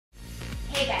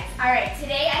All right,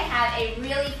 today I have a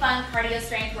really fun cardio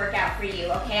strength workout for you,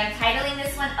 okay? I'm titling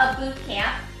this one a boot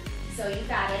camp, so you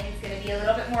got it. It's gonna be a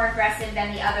little bit more aggressive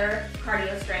than the other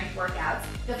cardio strength workouts.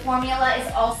 The formula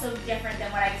is also different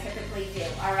than what I typically do,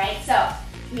 all right? So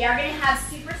we are gonna have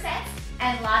supersets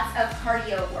and lots of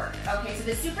cardio work, okay? So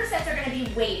the supersets are gonna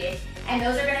be weighted, and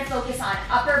those are gonna focus on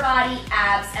upper body,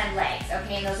 abs, and legs,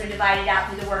 okay? And those are divided out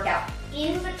through the workout.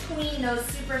 In between those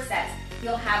supersets,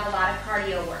 you'll have a lot of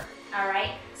cardio work. All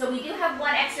right, so we do have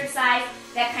one exercise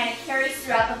that kind of carries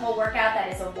throughout the whole workout.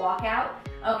 That is a walkout,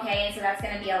 okay? And so that's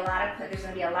going to be there's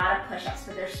going to be a lot of push-ups,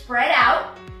 but they're spread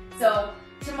out. So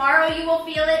tomorrow you will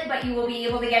feel it, but you will be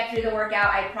able to get through the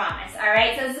workout, I promise. All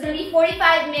right, so this is going to be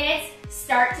 45 minutes,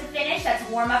 start to finish. That's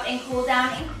warm-up and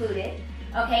cool-down included,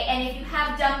 okay? And if you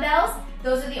have dumbbells,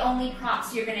 those are the only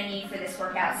props you're going to need for this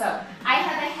workout. So I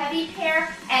have a heavy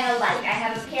pair and a light. I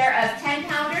have a pair of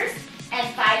 10-pounders and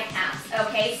 5 pounds,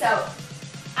 okay? So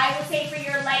I would say for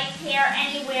your light pair,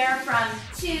 anywhere from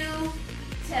 2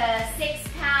 to 6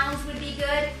 pounds would be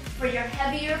good. For your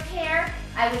heavier pair,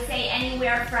 I would say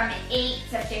anywhere from 8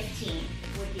 to 15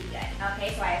 would be good,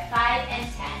 okay? So I have 5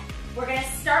 and 10. We're gonna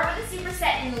start with a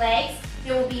superset in legs.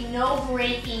 There will be no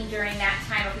breaking during that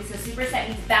time, okay? So superset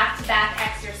means back-to-back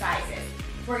exercises.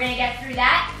 We're gonna get through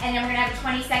that, and then we're gonna have a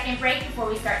 20-second break before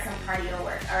we start some cardio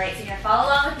work. All right, so you're gonna follow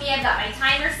along with me. I've got my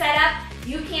timer set up.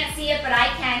 You can't see it, but I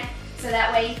can, so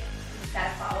that way you just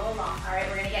gotta follow along. All right,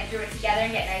 we're gonna get through it together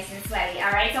and get nice and sweaty.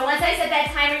 All right, so once I set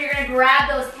that timer, you're gonna grab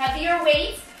those heavier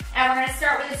weights, and we're gonna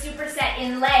start with a superset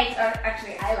in legs, or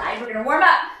actually, I lied, we're gonna warm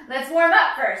up. Let's warm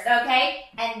up first, okay?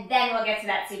 And then we'll get to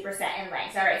that superset in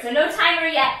legs. All right, so no timer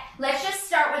yet. Let's just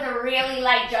start with a really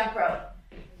light jump rope.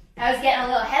 I was getting a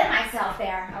little ahead of myself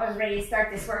there. I was ready to start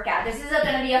this workout. This is going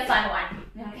to be a fun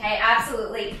one, okay?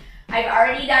 Absolutely. I've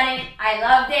already done it. I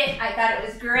loved it. I thought it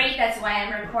was great. That's why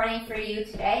I'm recording for you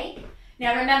today.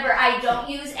 Now remember, I don't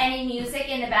use any music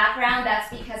in the background. That's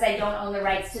because I don't own the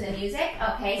rights to the music,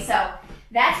 okay? So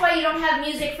that's why you don't have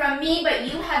music from me, but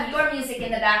you have your music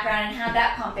in the background and have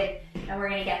that pumping. And we're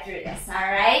going to get through this, all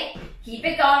right? Keep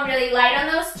it going really light on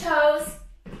those toes.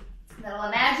 Little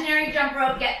imaginary jump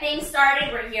rope, get things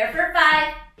started. We're here for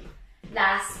 5,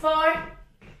 last 4,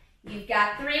 you've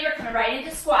got 3, we're coming right into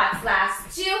squats,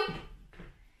 last 2,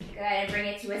 go ahead and bring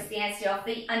it to a standstill,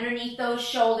 feet underneath those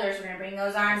shoulders, we're gonna bring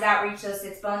those arms out, reach those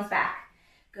sits bones back,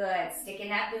 good, sticking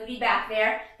that booty back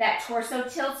there, that torso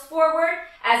tilts forward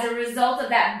as a result of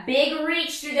that big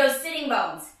reach through those sitting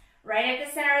bones, right at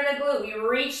the center of the glute, we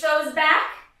reach those back,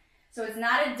 so it's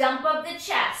not a dump of the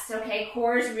chest, okay,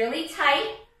 core is really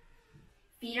tight.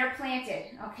 Feet are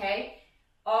planted, okay?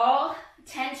 All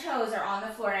 10 toes are on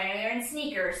the floor. And I know you're in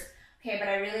sneakers, okay, but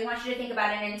I really want you to think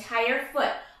about an entire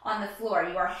foot on the floor.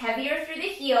 You are heavier through the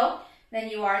heel than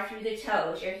you are through the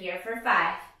toes. You're here for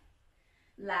 5.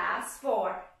 Last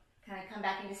 4. Kind of come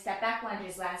back into step back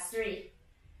lunges. Last 3.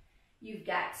 You've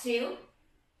got 2.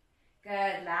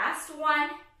 Good. Last 1.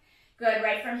 Good.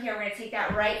 Right from here, we're going to take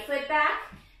that right foot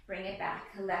back, bring it back.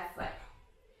 Left foot.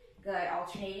 Good.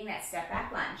 Alternating that step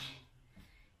back lunge.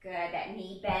 Good, that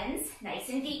knee bends nice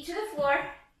and deep to the floor.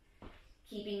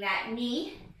 Keeping that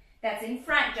knee that's in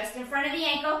front, just in front of the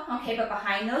ankle. Okay, but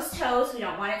behind those toes, we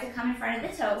don't want it to come in front of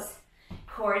the toes.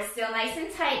 Core is still nice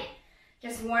and tight.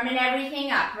 Just warming everything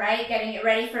up, right? Getting it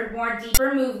ready for more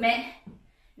deeper movement.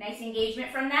 Nice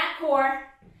engagement from that core.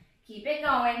 Keep it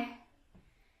going.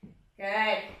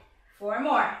 Good. 4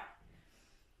 more.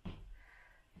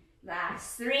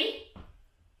 Last 3.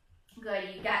 Good,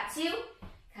 you've got 2.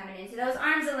 Coming into those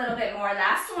arms a little bit more.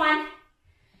 Last 1.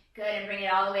 Good, and bring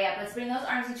it all the way up. Let's bring those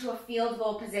arms into a field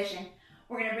goal position.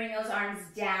 We're going to bring those arms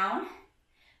down,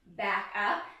 back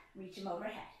up, reach them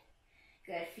overhead.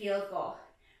 Good, field goal.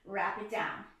 Wrap it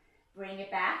down. Bring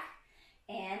it back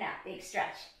and up. Big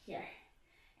stretch. Here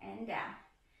and down.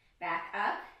 Back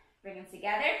up. Bring them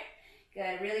together.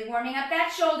 Good, really warming up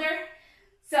that shoulder.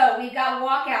 So we've got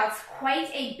walkouts, quite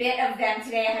a bit of them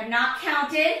today. I have not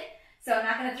counted. So I'm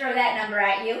not going to throw that number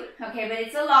at you, okay, but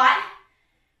it's a lot.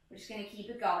 We're just going to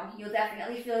keep it going. You'll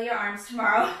definitely feel your arms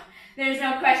tomorrow. There's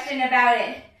no question about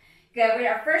it. Good.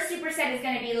 Our first superset is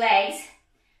going to be legs.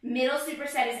 Middle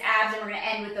superset is abs, and we're going to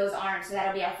end with those arms, so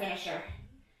that'll be our finisher.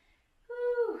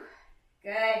 Woo.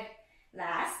 Good.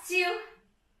 Last 2.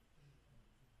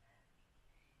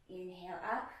 Inhale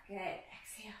up. Good.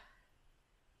 Exhale.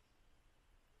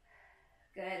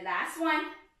 Good. Last 1.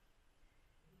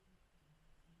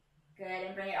 Good,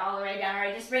 and bring it all the way down. All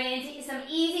right, just bring it into some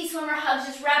easy swimmer hugs,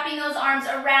 just wrapping those arms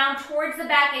around towards the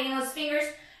back, getting those fingers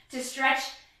to stretch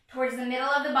towards the middle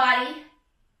of the body,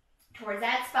 towards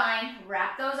that spine.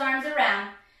 Wrap those arms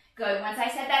around. Good, once I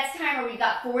set that timer, we've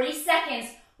got 40 seconds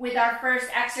with our first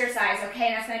exercise, okay?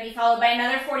 And that's gonna be followed by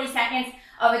another 40 seconds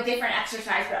of a different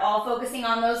exercise, but all focusing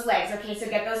on those legs, okay? So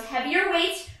get those heavier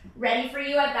weights ready for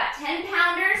you. I've got 10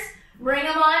 pounders. Bring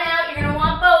them on out. You're gonna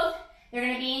want both. They're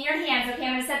gonna be in your hands, okay?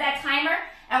 I'm gonna set that timer,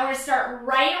 and we're gonna start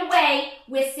right away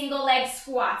with single leg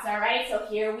squats, all right? So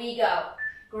here we go.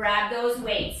 Grab those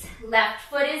weights. Left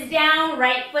foot is down,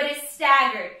 right foot is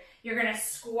staggered. You're gonna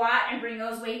squat and bring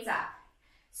those weights up.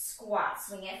 Squat,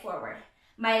 swing it forward.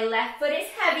 My left foot is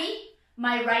heavy,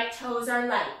 my right toes are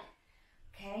light.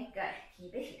 Okay, good,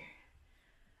 keep it here.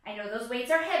 I know those weights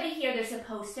are heavy here, they're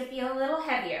supposed to feel a little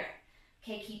heavier.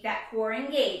 Okay, keep that core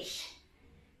engaged.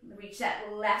 Reach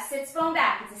that left sits bone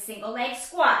back, it's a single leg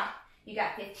squat. You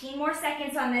got 15 more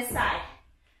seconds on this side.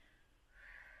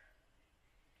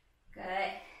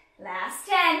 Good, last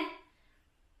 10.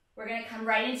 We're gonna come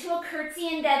right into a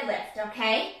curtsy and deadlift,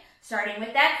 okay? Starting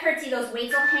with that curtsy, those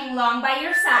weights will hang long by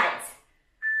your sides.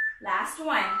 Last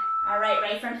one. All right,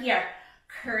 right from here.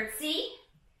 Curtsy,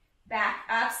 back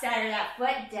up, stagger that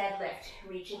foot, deadlift.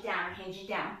 Reach it down or hinge it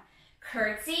down.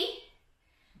 Curtsy,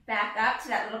 back up to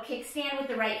that little kickstand with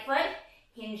the right foot,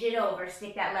 hinge it over,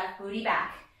 stick that left booty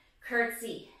back.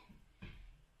 Curtsy,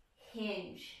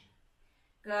 hinge.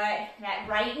 Good. That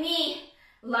right knee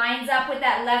lines up with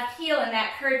that left heel in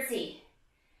that curtsy.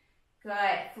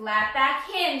 Good. Flat back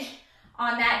hinge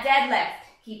on that deadlift.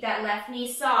 Keep that left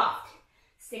knee soft.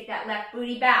 Stick that left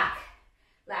booty back.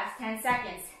 Last 10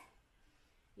 seconds.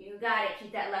 You got it.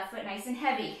 Keep that left foot nice and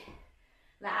heavy.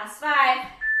 Last 5.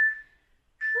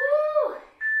 Woo!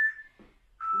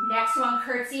 Next one,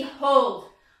 curtsy, hold.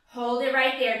 Hold it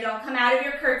right there. Don't come out of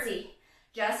your curtsy.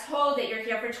 Just hold it. You're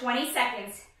here for 20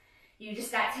 seconds. You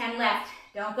just got 10 left.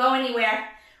 Don't go anywhere.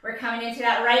 We're coming into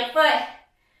that right foot.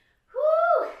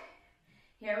 Woo!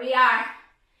 Here we are.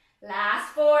 Last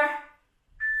 4.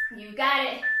 You got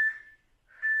it.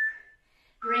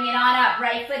 Bring it on up.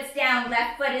 Right foot's down.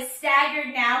 Left foot is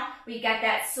staggered now. We got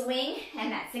that swing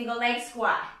and that single leg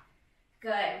squat.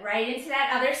 Good. Right into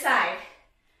that other side.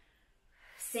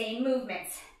 Same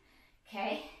movements.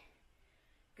 Okay.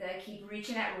 Good. Keep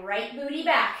reaching that right booty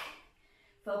back.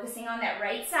 Focusing on that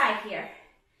right side here.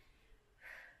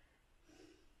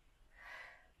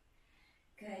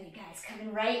 Good, you guys.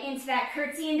 Coming right into that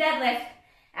curtsy and deadlift.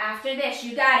 After this,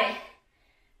 you got it.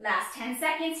 Last 10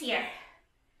 seconds here.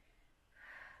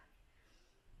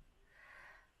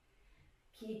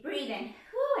 Keep breathing.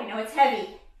 Whew, I know it's heavy.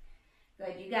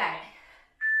 Good, you got it.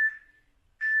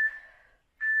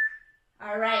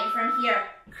 All right, from here,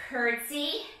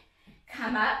 curtsy,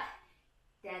 come up,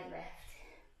 deadlift.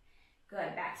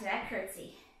 Good, back to that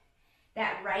curtsy.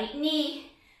 That right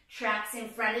knee tracks in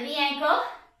front of the ankle.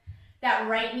 That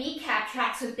right kneecap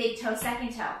tracks with big toe,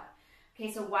 second toe.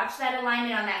 Okay, so watch that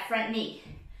alignment on that front knee.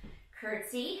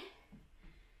 Curtsy,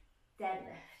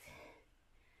 deadlift.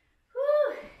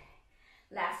 Whew.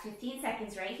 Last 15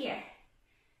 seconds right here.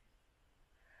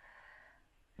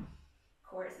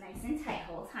 Core is nice and tight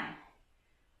whole time.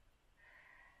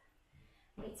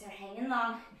 Weights are hanging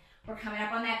long. We're coming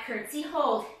up on that curtsy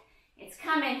hold. It's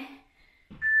coming.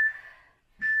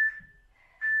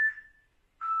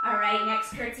 All right,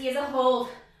 next curtsy is a hold.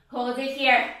 Hold it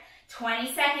here.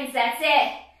 20 seconds, that's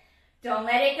it. Don't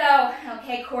let it go.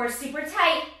 Okay, core is super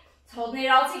tight. It's holding it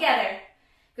all together.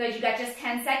 Good, you got just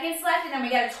 10 seconds left, and then we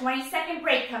got a 20-second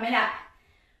break coming up.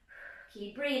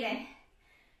 Keep breathing.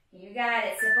 You got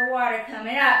it. Sip of water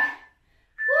coming up.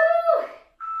 Woo!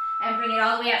 And bring it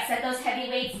all the way up. Set those heavy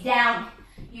weights down.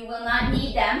 You will not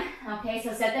need them. Okay,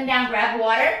 so set them down. Grab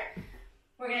water.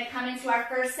 We're going to come into our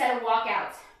first set of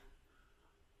walkouts.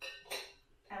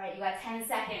 All right, you got 10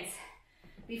 seconds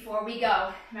before we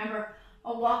go. Remember,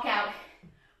 a walkout.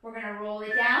 We're going to roll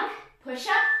it down, push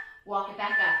up, walk it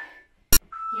back up.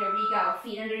 Here we go.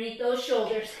 Feet underneath those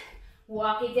shoulders.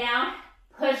 Walk it down,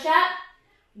 push up,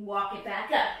 walk it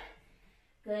back up.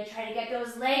 Good. Try to get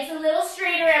those legs a little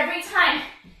straighter every time.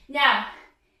 Now,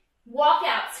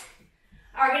 walkouts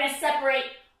are going to separate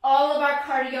all of our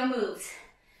cardio moves.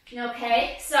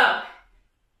 Okay, so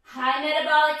high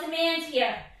metabolic demand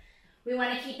here. We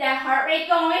want to keep that heart rate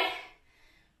going.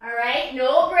 All right,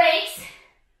 no breaks.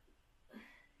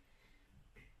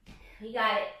 We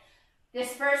got it.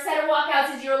 This first set of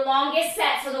walkouts is your longest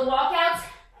set. So the walkouts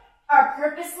are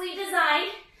purposely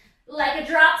designed like a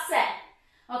drop set.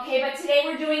 Okay, but today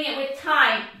we're doing it with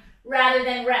time rather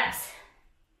than reps.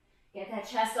 Get that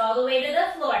chest all the way to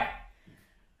the floor.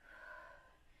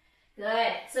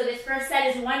 Good. So this first set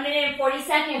is 1 minute and 40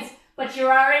 seconds, but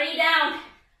you're already down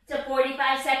to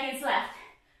 45 seconds left.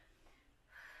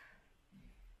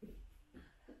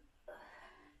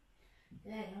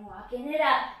 Good, and walking it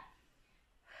up.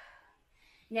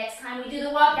 Next time we do the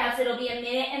walkouts, it'll be 1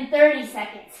 minute and 30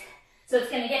 seconds. So it's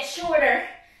going to get shorter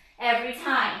every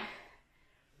time.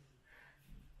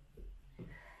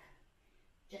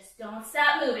 Just don't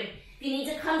stop moving. If you need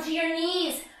to come to your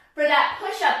knees for that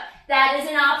push-up, that is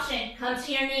an option. Come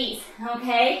to your knees,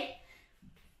 okay?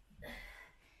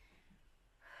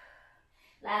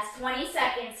 Last 20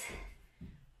 seconds.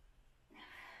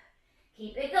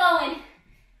 Keep it going.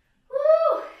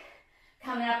 Woo!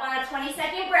 Coming up on a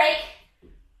 20-second break.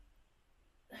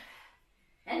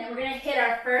 And then we're going to hit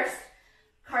our first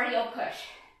cardio push.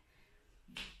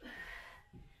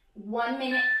 1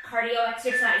 minute cardio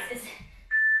exercises.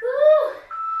 Woo!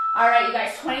 All right, you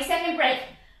guys, 20-second break.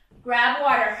 Grab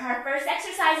water. Our first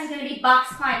exercise is going to be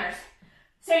box climbers.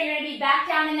 So you're going to be back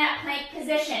down in that plank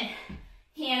position.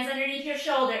 Hands underneath your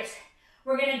shoulders.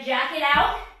 We're going to jack it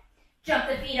out. Jump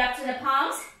the feet up to the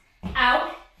palms.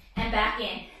 Out and back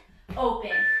in.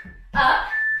 Open. Up.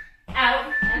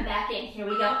 Out and back in. Here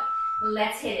we go.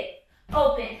 Let's hit it.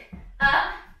 Open.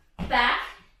 Up. Back.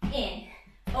 In.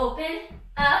 Open.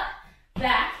 Up.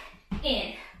 Back.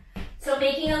 In. So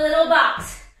making a little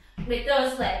box with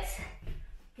those legs.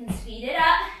 You can speed it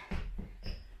up.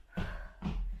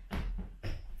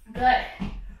 Good.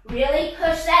 Really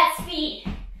push that speed.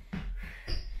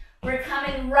 We're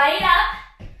coming right up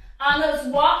on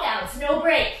those walkouts. No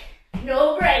break.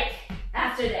 No break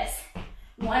after this.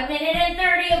 1 minute and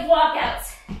 30 of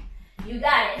walkouts. You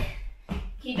got it.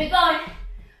 Keep it going.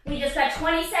 We just got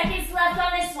 20 seconds left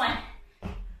on this one.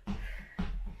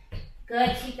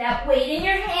 Good. Keep that weight in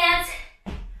your hands.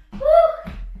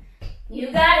 Woo!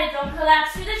 You got it. Don't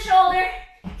collapse through the shoulder.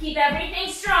 Keep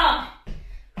everything strong.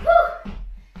 Woo!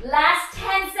 Last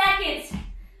 10 seconds.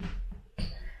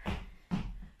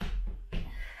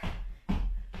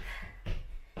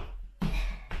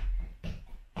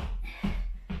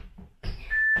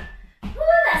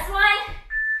 Woo, last one.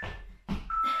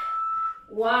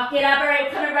 Walk it up. All right, we're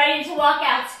coming right into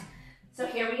walkouts. So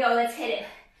here we go. Let's hit it.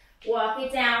 Walk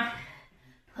it down.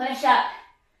 Push up.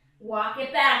 Walk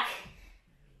it back.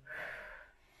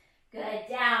 Good.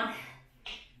 Down.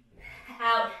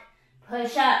 Out.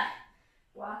 Push up.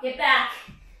 Walk it back.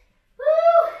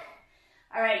 Woo!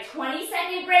 All right,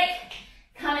 20-second break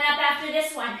coming up after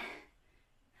this one.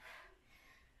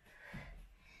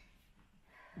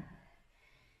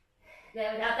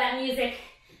 Good, without that music,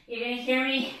 you're gonna hear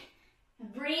me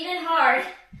breathing hard.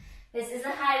 This is a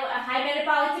high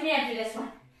metabolic demand for this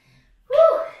one.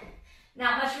 Woo!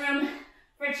 Not much room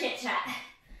for chit chat.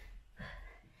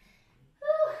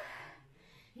 Woo!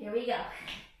 Here we go.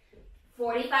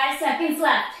 45 seconds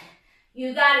left.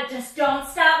 You got it. Just don't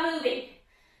stop moving.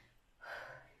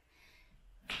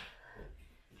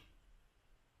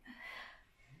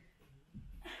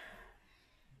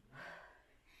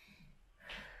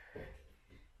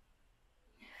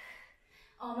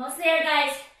 Almost there,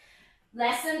 guys.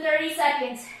 Less than 30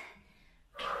 seconds.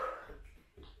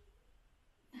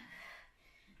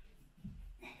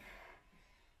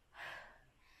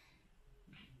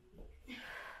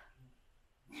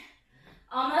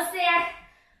 Almost there.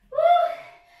 Woo!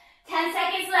 10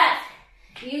 seconds left.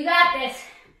 You got this.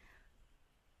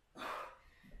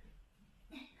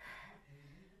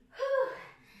 Whew.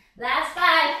 Last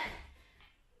 5.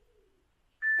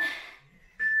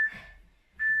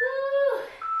 Woo.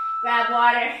 Grab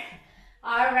water.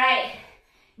 All right.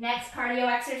 Next cardio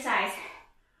exercise.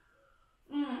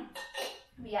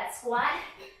 We got squat,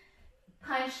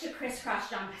 punch to crisscross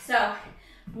jump. So,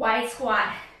 wide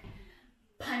squat.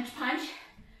 Punch, punch,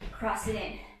 cross it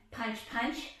in. Punch,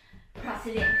 punch, cross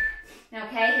it in.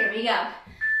 Okay, here we go.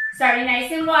 Starting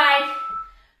nice and wide.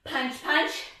 Punch,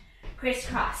 punch,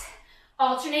 crisscross.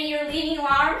 Alternate your leading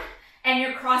arm and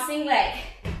your crossing leg.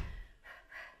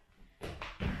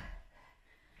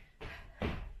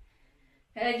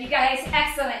 Good, you guys,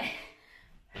 excellent.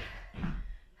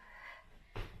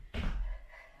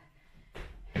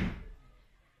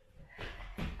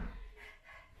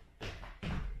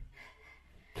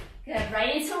 Good,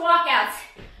 right into walkouts.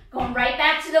 Going right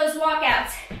back to those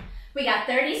walkouts. We got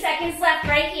 30 seconds left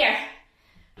right here.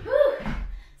 Whew.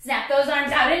 Snap those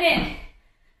arms out and in.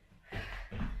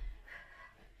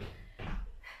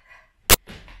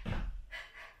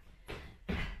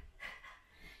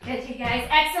 Good, you guys.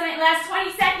 Excellent. Last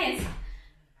 20 seconds.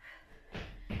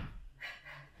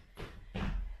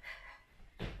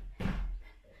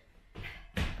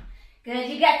 Good,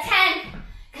 you got 10.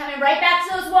 Coming right back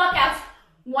to those walkouts.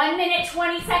 1 minute,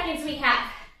 20 seconds we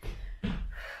have.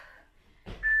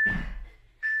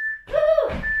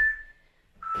 Woo!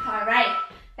 All right,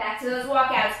 back to those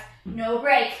walkouts. No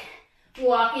break.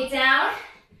 Walk it down,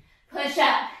 push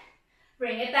up,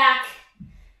 bring it back.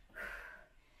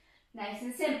 Nice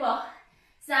and simple.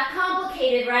 It's not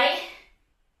complicated, right?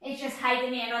 It's just high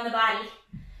demand on the body.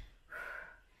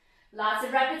 Lots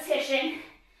of repetition.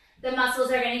 The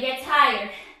muscles are going to get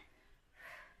tired.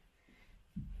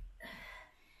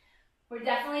 We're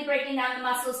definitely breaking down the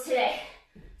muscles today.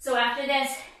 So after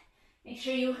this, make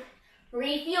sure you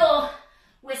refuel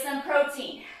with some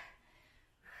protein.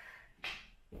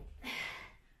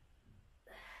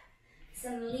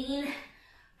 Some lean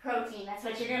protein. That's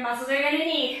what your muscles are going to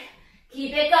need.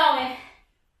 Keep it going.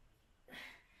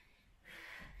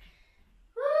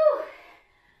 Woo.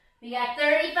 We got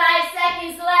 35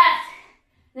 seconds left.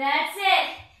 That's it.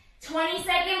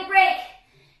 20-second break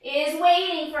is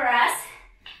waiting for us.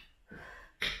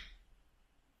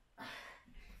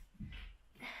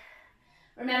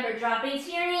 Remember, dropping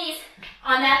to your knees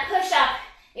on that push-up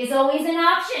is always an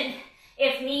option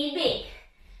if need be.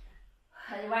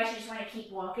 Otherwise, you just want to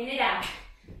keep walking it out.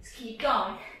 Just keep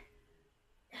going.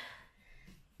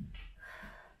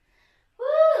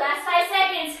 Woo, last 5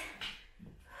 seconds.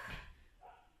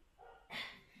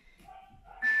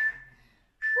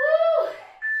 Woo.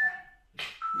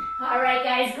 All right,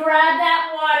 guys, grab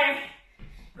that water.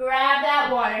 Grab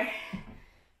that water.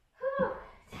 Woo.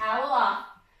 Towel off.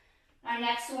 Our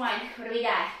next one, what do we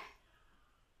got?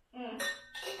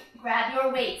 Grab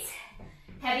your weights,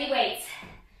 heavy weights.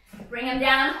 Bring them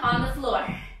down on the floor.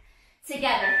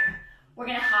 Together. We're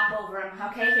gonna hop over them,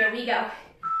 okay? Here we go.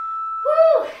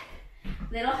 Woo!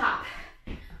 Little hop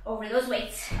over those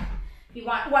weights. If you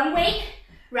want one weight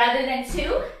rather than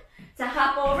two to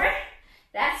hop over,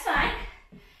 that's fine.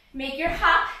 Make your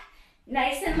hop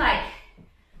nice and light.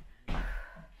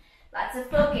 Lots of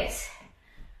focus.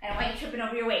 I don't want you tripping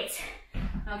over your weights,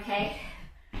 okay?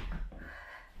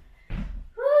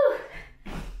 Woo!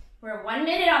 We're 1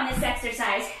 minute on this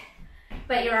exercise,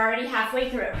 but you're already halfway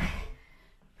through.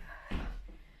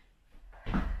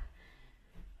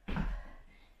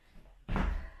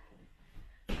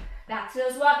 Back to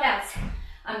those walkouts.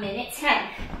 1:10.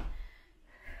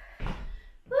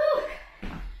 Woo!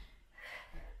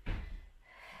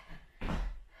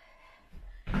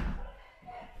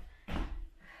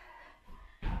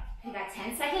 You got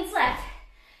 10 seconds left.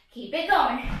 Keep it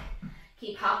going.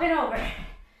 Keep hopping over.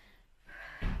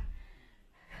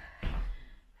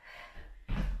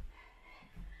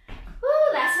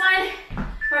 Woo, last one.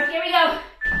 Here we go.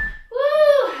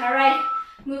 Woo, all right.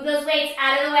 Move those weights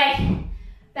out of the way.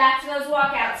 Back to those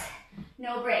walkouts.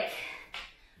 No break.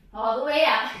 All the way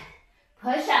out.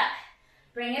 Push up.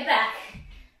 Bring it back.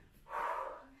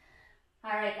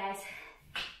 All right, guys.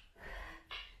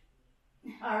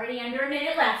 Already under 1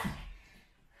 minute left.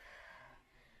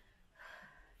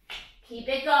 Keep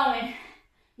it going.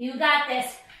 You got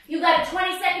this. You got a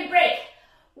 20-second break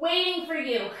waiting for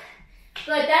you.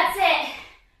 Good, that's it.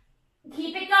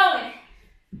 Keep it going.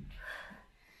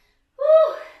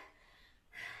 Woo.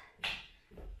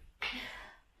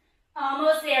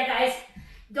 Almost there, guys.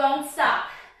 Don't stop.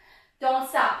 Don't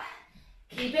stop.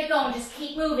 Keep it going. Just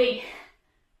keep moving.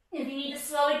 If you need to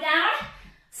slow it down.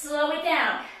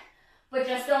 But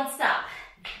just don't stop.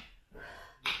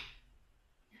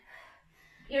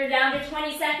 You're down to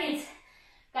 20 seconds.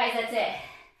 Guys, that's it.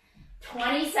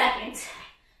 20 seconds.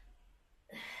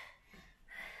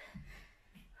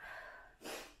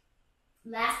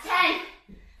 Last 10.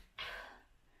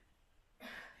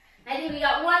 I think we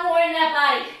got one more in that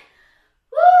body.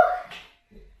 Woo!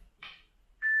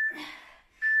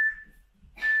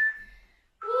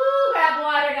 Woo, grab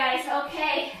water, guys.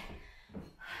 Okay.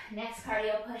 Next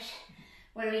cardio push.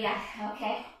 What do we got?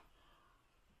 Okay.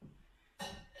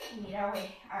 We need our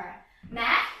weight, our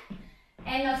mat,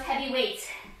 and those heavy weights.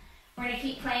 We're gonna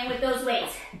keep playing with those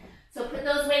weights. So put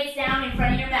those weights down in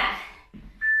front of your mat.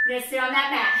 We're gonna sit on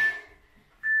that mat.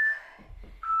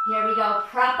 Here we go.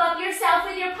 Prop up yourself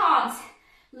with your palms.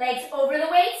 Legs over the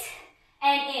weight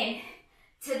and in.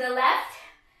 To the left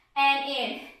and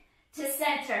in. To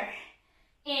center.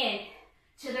 In.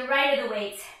 To the right of the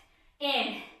weight.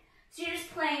 In. So you're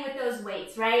just playing with those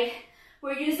weights, right?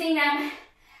 We're using them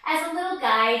as a little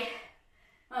guide,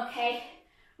 okay?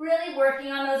 Really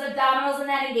working on those abdominals and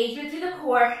that engagement through the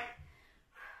core.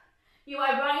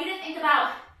 I want you to think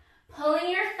about pulling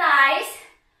your thighs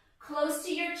close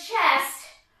to your chest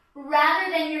rather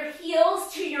than your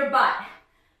heels to your butt,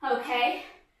 okay?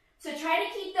 So try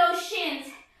to keep those shins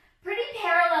pretty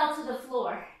parallel to the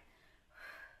floor.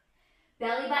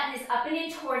 Belly button is up and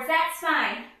in towards that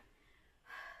spine.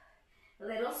 A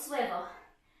little swivel.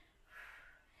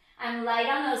 I'm light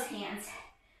on those hands.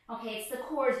 Okay, it's the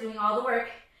core doing all the work.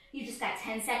 You just got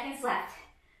 10 seconds left.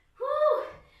 Woo!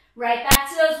 Right back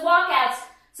to those walkouts.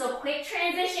 So quick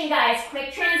transition, guys,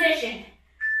 quick transition.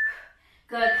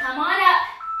 Good, come on up.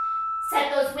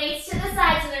 Set those weights to the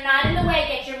side so they're not in the way.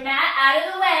 Get your mat out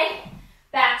of the way.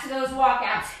 Back to those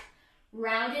walkouts.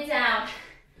 Round it down.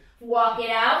 Walk it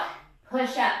out.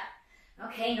 Push up.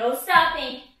 Okay, no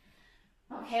stopping.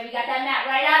 Okay, we got that mat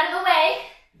right out of the way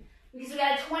because we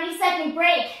got a 20-second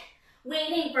break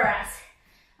waiting for us.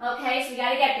 Okay, so we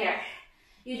got to get there.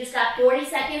 You just got 40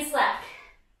 seconds left.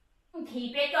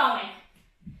 Keep it going.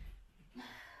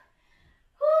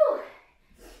 Whew.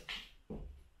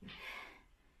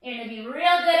 You're going to be real good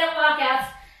at walkouts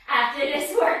after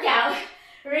this workout.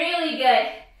 Really good.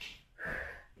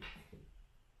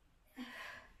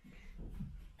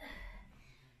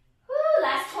 Whew,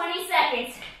 last 20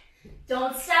 seconds.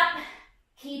 Don't stop.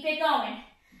 Keep it going.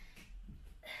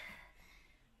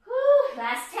 Whew,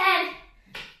 last 10.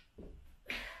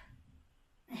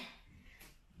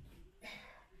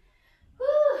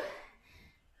 Whew.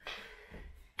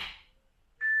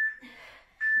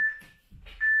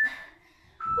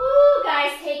 Woo,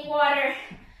 guys, take water.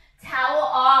 Towel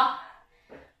off.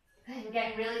 Okay, we're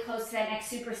getting really close to that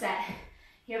next superset.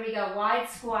 Here we go, wide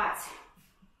squats.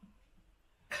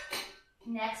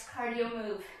 Next cardio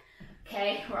move.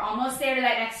 Okay, we're almost there to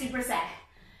that next superset.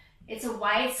 It's a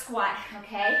wide squat,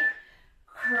 okay?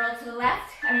 Curl to the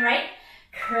left, right?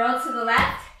 Curl to the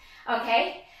left,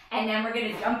 okay? And then we're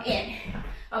gonna jump in.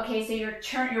 Okay, so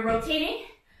you're rotating,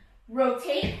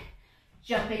 rotate,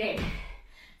 jump it in.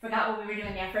 Forgot what we were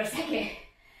doing there for a second.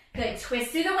 Good,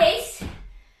 twist through the waist.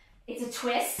 It's a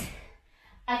twist,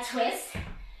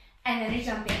 and then a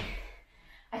jump in.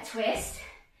 A twist,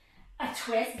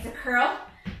 it's a curl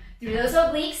through those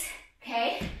obliques,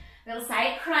 okay? Little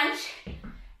side crunch,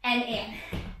 and in.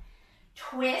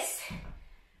 Twist,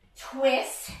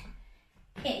 twist,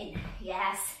 in.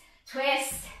 Yes,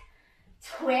 twist,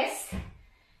 twist,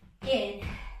 in.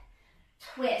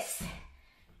 Twist,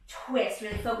 twist.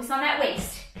 Really focus on that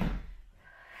waist.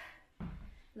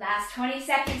 Last 20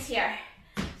 seconds here.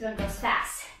 This one goes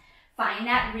fast. Find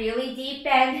that really deep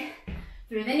bend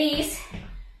through the knees.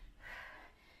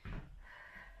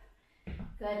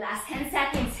 Good, last 10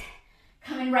 seconds.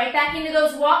 Coming right back into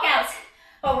those walkouts,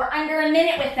 but we're under a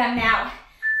minute with them now.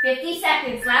 50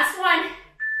 seconds, last one.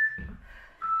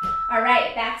 All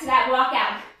right, back to that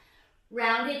walkout.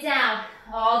 Round it down,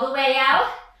 all the way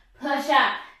out, push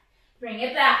up, bring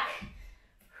it back.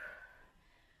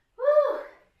 Woo.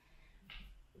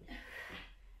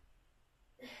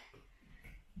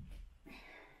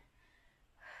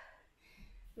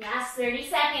 Last 30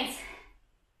 seconds.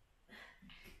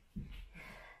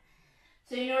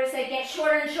 So you notice they get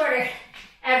shorter and shorter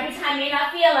every time you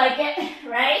not feel like it,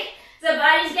 right? So the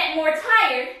body's getting more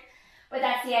tired, but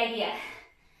that's the idea.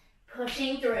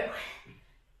 Pushing through.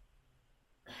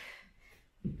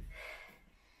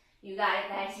 You got it,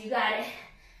 guys, you got it.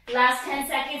 Last 10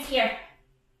 seconds here.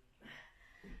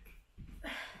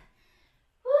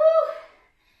 Woo.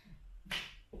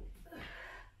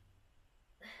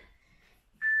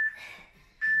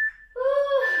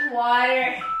 Woo.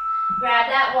 Water. Grab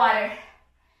that water.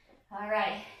 All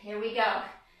right, here we go.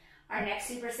 Our next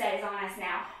superset is on us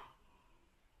now.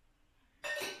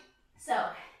 So,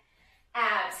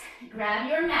 abs, grab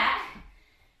your mat.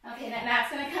 Okay, that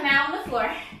mat's gonna come out on the floor,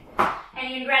 and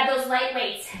you're gonna grab those light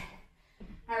weights.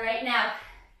 All right, now,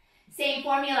 same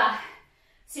formula.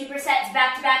 Supersets,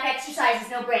 back-to-back exercises,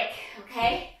 no break,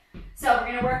 okay? So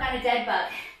we're gonna work on a dead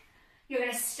bug. You're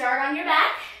gonna start on your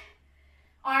back,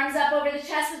 arms up over the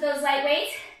chest with those light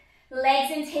weights,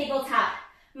 legs in tabletop.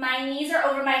 My knees are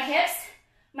over my hips.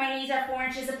 My knees are 4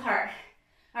 inches apart.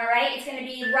 All right, it's gonna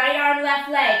be right arm, left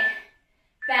leg,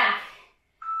 back.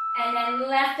 And then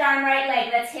left arm, right leg,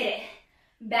 let's hit it.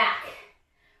 Back.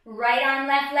 Right arm,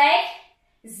 left leg,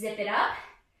 zip it up.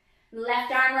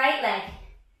 Left arm, right leg,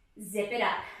 zip it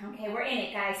up. Okay, we're in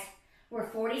it, guys. We're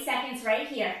 40 seconds right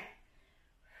here.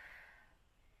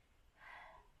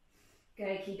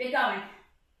 Good, keep it going.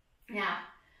 Now,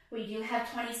 we do have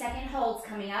 20-second holds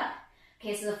coming up.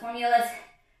 Okay, so the formulas,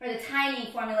 or the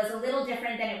timing formula is a little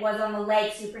different than it was on the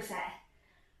leg superset.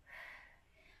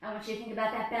 I want you to think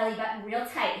about that belly button real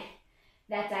tight.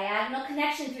 That diagonal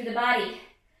connection through the body.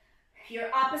 Your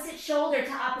opposite shoulder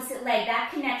to opposite leg, that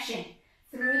connection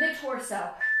through the torso.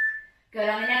 Good,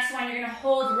 on the next one, you're gonna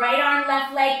hold right arm,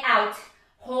 left leg out.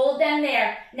 Hold them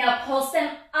there. Now pulse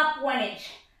them up 1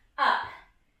 inch. Up,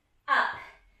 up,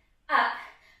 up.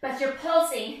 But you're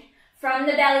pulsing from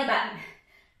the belly button.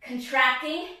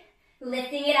 Contracting,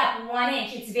 lifting it up 1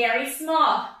 inch. It's very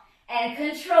small and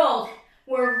controlled.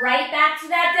 We're right back to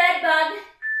that dead bug.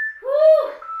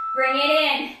 Woo! Bring it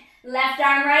in. Left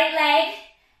arm, right leg,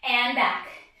 and back.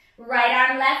 Right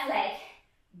arm, left leg,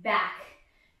 back.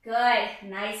 Good.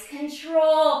 Nice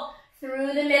control through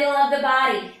the middle of the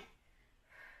body.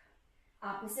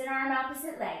 Opposite arm,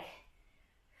 opposite leg.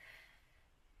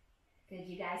 Good,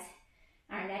 you guys.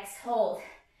 Our next hold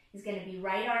is going to be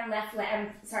right arm, left leg,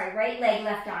 right leg,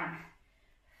 left arm.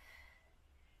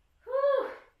 Whew.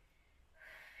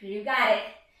 You got it.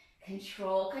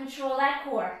 Control that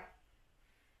core.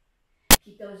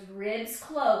 Keep those ribs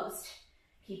closed.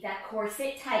 Keep that core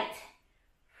sit tight.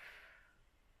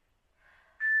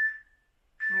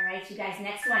 All right, you guys,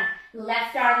 next one.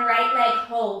 Left arm, right leg,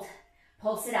 hold.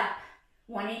 Pulse it up.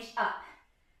 1 inch up,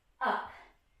 up,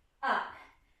 up,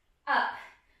 up.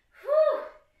 Whew.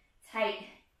 Tight,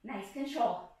 nice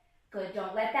control. Good,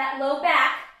 don't let that low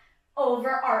back over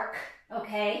arc,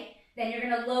 okay? Then you're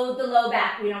gonna load the low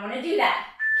back. We don't wanna do that.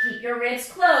 Keep your ribs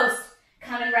closed.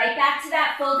 Coming right back to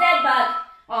that full dead bug.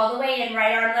 All the way in,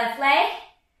 right arm, left leg,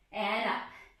 and up.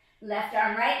 Left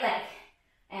arm, right leg,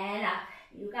 and up.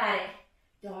 You got it.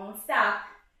 Don't stop.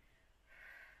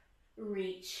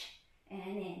 Reach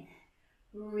and in.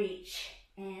 Reach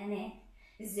and in.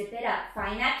 Zip it up.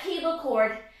 Find that cable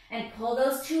cord and pull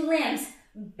those two limbs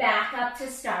back up to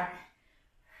start.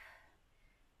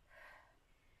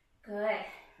 Good.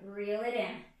 Reel it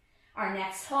in. Our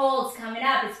next hold's coming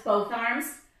up. It's both arms,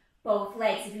 both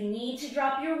legs. If you need to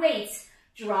drop your weights,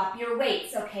 drop your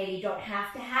weights, okay? You don't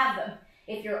have to have them.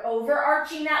 If you're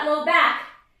overarching that low back,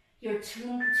 you're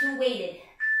too weighted,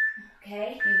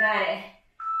 okay? You got it.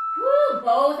 Woo,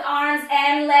 both arms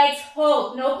and legs,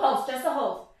 hold. No pulse, just a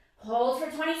hold. Hold for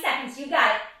 20 seconds, you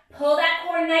got it. Pull that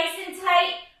core nice and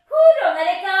tight. Woo, don't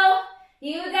let it go.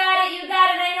 You got it,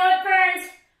 I know it burns.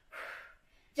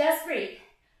 Just breathe.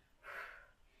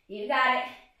 You got it.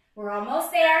 We're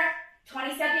almost there.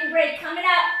 20-second break coming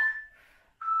up.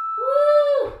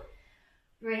 Woo!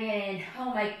 Bring it in.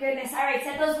 Oh my goodness. All right,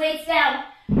 set those weights down.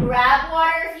 Grab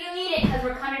water if you need it because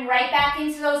we're coming right back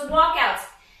into those walkouts.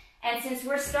 And since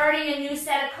we're starting a new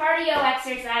set of cardio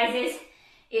exercises,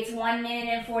 it's 1 minute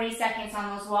and 40 seconds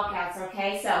on those walkouts,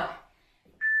 okay? So,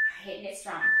 hitting it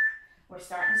strong. We're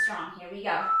starting strong. Here we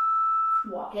go.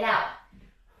 Walk it out.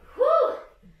 Woo!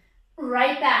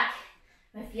 Right back.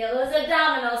 I feel those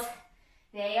abdominals.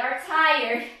 They are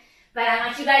tired, but I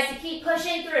want you guys to keep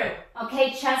pushing through.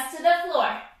 Okay, chest to the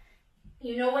floor.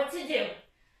 You know what to do.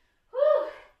 Woo!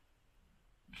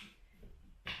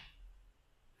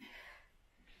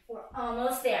 We're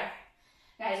almost there.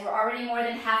 Guys, we're already more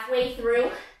than halfway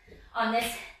through on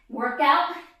this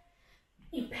workout.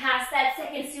 You passed that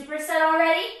second superset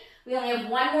already. We only have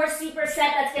one more superset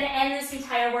that's going to end this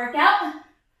entire workout.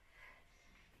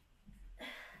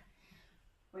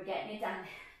 We're getting it done.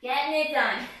 Getting it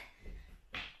done.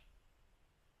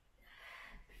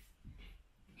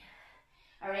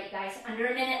 All right, guys, under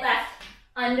a minute left.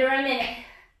 Under a minute.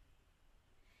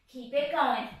 Keep it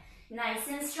going. Nice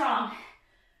and strong.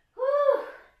 Woo.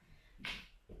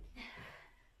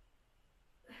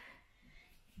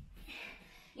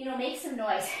 You know, make some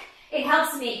noise. It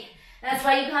helps me. That's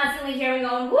why you constantly hear me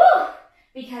going, woo,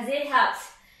 because it helps.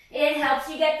 It helps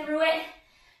you get through it.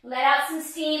 Let out some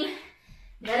steam.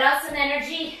 Let out some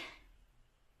energy.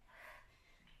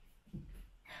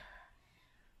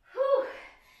 Whew.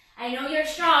 I know you're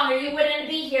strong or you wouldn't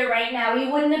be here right now.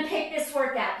 You wouldn't have picked this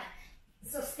workout.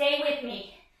 So stay with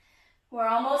me. We're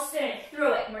almost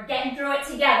through it. We're getting through it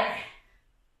together.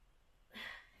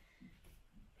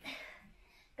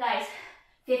 Guys,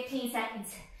 15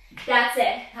 seconds. That's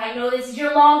it. I know this is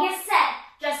your longest set.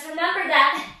 Just remember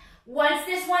that. Once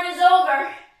this one is over,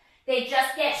 they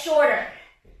just get shorter.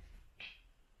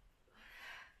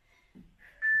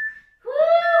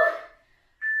 Woo!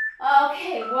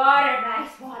 Okay, water, guys,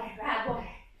 water, grab water.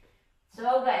 So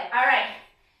good. All right,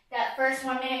 that first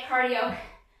 1 minute cardio is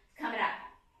coming up.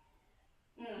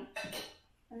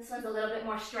 And this one's a little bit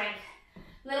more strength,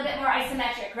 a little bit more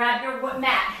isometric. Grab your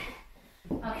mat,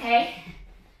 okay?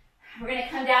 We're gonna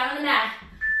come down on the mat.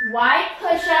 Wide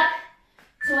push up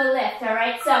to a lift, all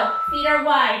right? So feet are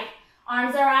wide,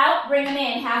 arms are out, bring them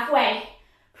in halfway.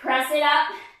 Press it up,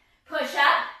 push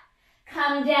up,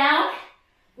 come down,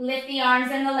 lift the arms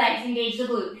and the legs, engage the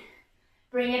glute.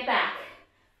 Bring it back,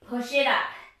 push it up.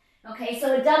 Okay,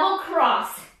 so a double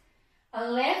cross,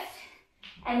 a lift,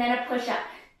 and then a push up.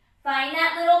 Find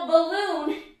that little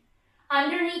balloon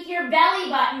underneath your belly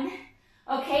button,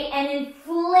 okay, and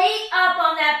inflate up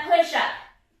on that push up.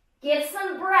 Give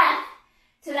some breath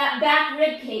to that back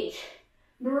rib cage.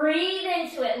 Breathe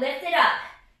into it, lift it up.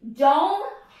 Dome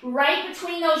right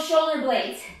between those shoulder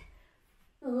blades.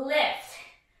 Lift.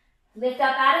 Lift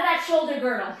up out of that shoulder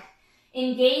girdle.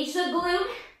 Engage the glute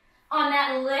on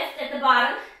that lift at the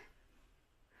bottom.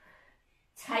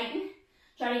 Tighten.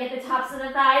 Try to get the tops of the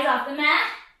thighs off the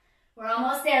mat. We're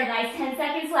almost there, guys. 10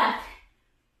 seconds left.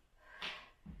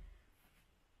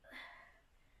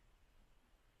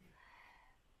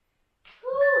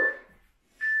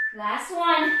 Woo. Last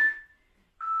one.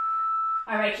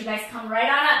 All right, you guys, come right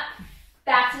on up.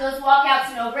 Back to those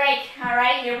walkouts, no break. All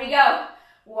right, here we go.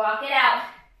 Walk it out.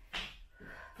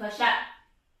 Push up.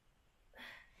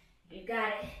 You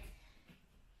got it.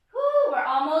 Woo, we're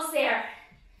almost there.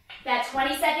 That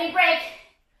 20-second break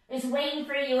is waiting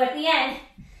for you at the end.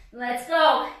 Let's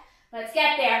go. Let's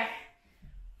get there.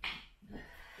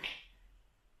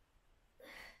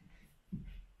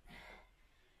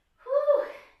 Woo.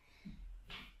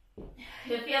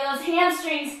 You'll feel those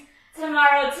hamstrings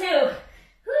tomorrow too.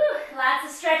 Woo. Lots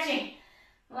of stretching.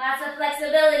 Lots of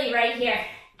flexibility right here.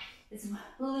 It's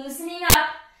loosening up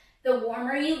the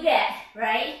warmer you get,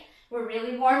 right? We're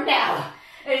really warm now.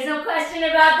 There's no question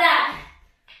about that.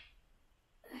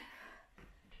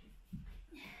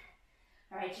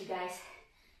 All right, you guys.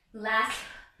 Last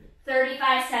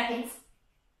 35 seconds.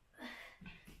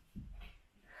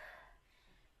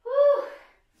 Woo.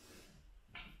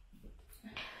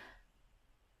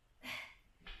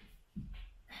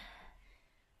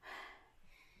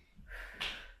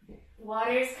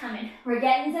 Water's coming. We're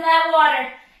getting to that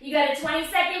water. You got a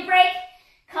 20-second break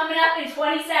coming up in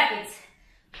 20 seconds.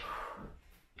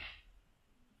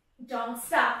 Don't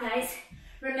stop, guys.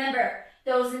 Remember,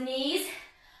 those knees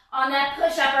on that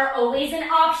push-up are always an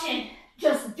option.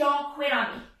 Just don't quit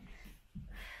on me.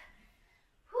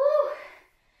 Whew.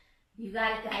 You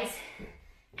got it, guys.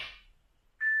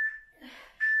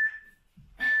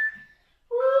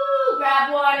 Woo,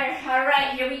 grab water. All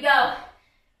right, here we go.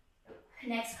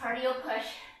 Next cardio push.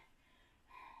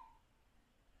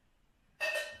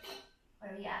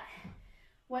 What do we got?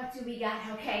 What do we got?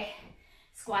 Okay.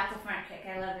 Squat to front kick.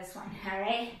 I love this one. All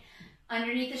right.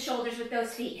 Underneath the shoulders with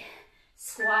those feet.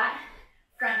 Squat,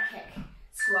 front kick.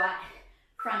 Squat,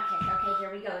 front kick. Okay,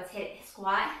 here we go. Let's hit it.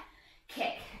 Squat,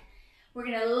 kick. We're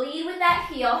going to lead with that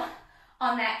heel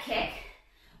on that kick.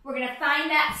 We're going to find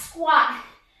that squat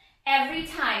every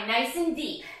time, nice and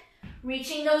deep.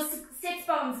 Reaching those sits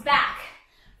bones back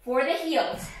for the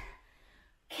heels.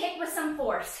 Kick with some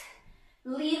force.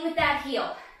 Lead with that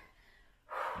heel.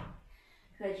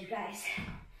 Good, you guys.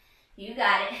 You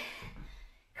got it.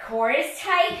 Core is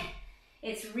tight.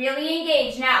 It's really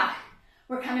engaged. Now,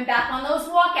 we're coming back on those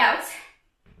walkouts.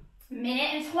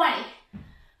 Minute and 20.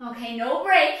 Okay, no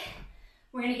break.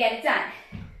 We're going to get it done.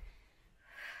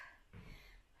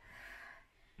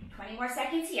 20 more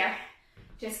seconds here.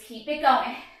 Just keep it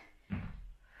going.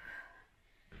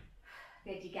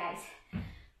 Good, you guys.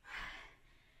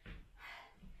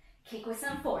 Kick with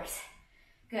some force.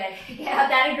 Good. Get out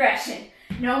that aggression.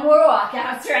 No more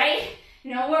walkouts, right?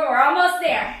 No more. We're almost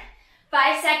there.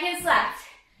 5 seconds left.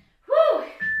 Woo!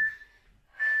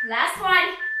 Last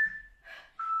one.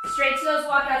 Straight to those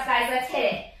walkouts, guys. Let's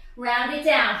hit it. Round it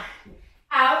down.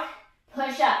 Out.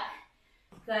 Push up.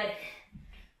 Good.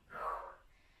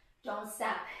 Don't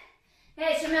stop.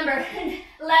 Guys, remember,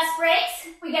 less breaks.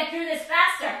 We get through this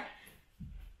faster.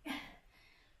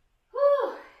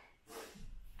 Woo!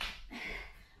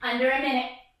 Under a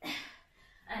minute.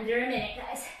 Under a minute,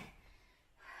 guys.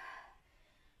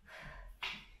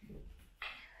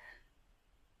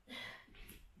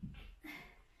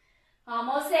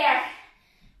 Almost there.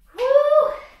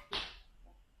 Woo!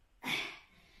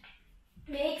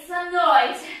 Make some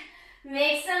noise.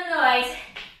 Make some noise.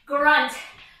 Grunt.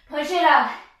 Push it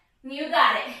up. You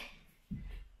got it.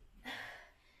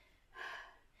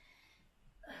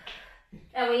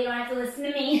 That way you don't have to listen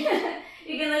to me.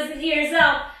 You can listen to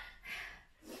yourself.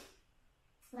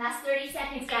 Last 30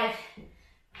 seconds, guys.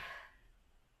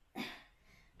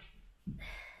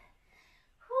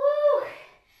 Woo!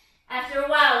 After a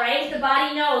while, right? The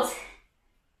body knows.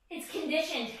 It's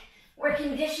conditioned. We're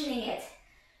conditioning it.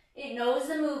 It knows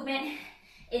the movement.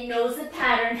 It knows the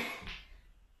pattern.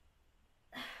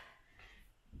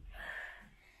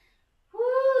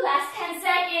 Woo! Last 10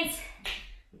 seconds.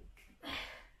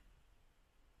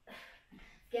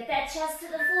 Get that chest to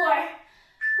the floor.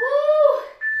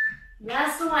 Woo!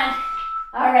 Last one.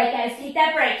 All right, guys, take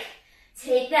that break.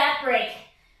 Take that break.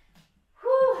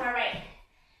 Woo! All right.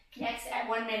 Next at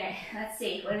 1 minute. Let's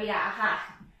see. What do we got?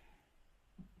 Aha.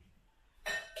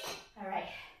 All right.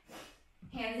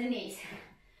 Hands and knees.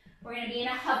 We're going to be in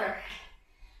a hover.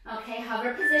 Okay,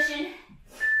 hover position.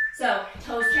 So,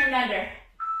 toes turned under.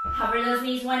 Hover those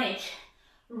knees 1 inch.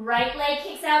 Right leg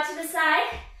kicks out to the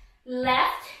side.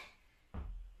 Left.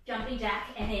 Jumping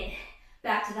jack and in.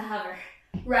 Back to the hover.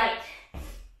 Right.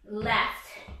 Left.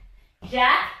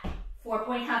 Jack.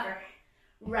 4-point hover.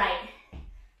 Right.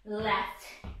 left,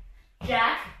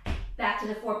 jack, back to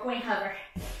the 4-point hover.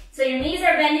 So your knees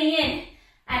are bending in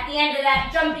at the end of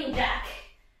that jumping jack.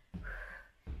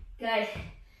 Good.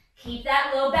 Keep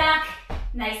that low back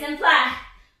nice and flat.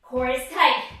 Core is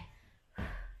tight.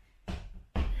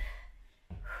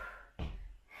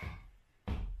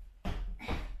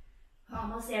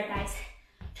 Almost there, guys.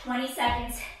 20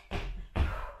 seconds.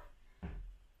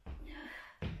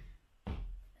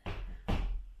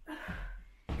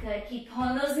 Good. Keep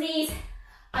pulling those knees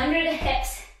under the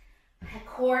hips. That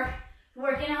core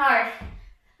working hard.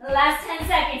 The last 10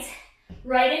 seconds.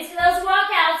 Right into those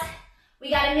walkouts. We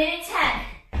got 1:10.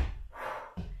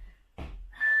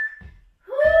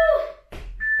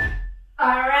 Woo!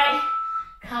 All right.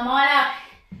 Come on up.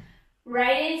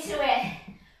 Right into it.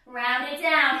 Round it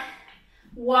down.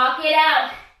 Walk it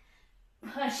out.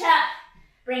 Push up.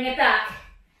 Bring it back.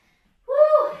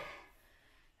 Woo!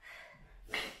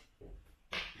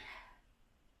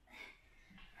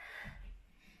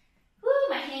 Woo,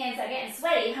 my hands are getting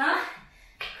sweaty, huh?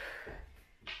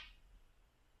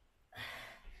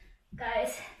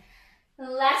 Guys,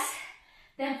 less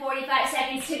than 45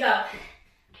 seconds to go.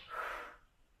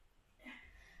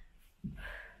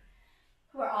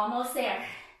 We're almost there.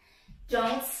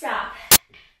 Don't stop.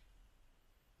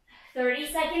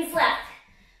 30 seconds left.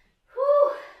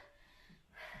 Whew.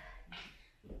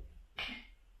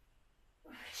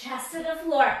 Chest to the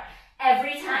floor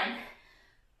every time.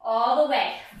 All the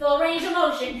way. Full range of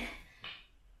motion.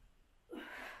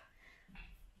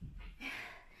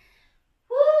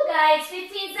 Woo, guys,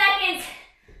 15 seconds.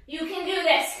 You can do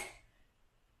this.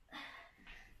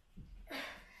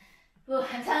 Ooh,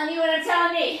 I'm telling you what I'm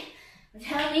telling me. I'm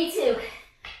telling me too.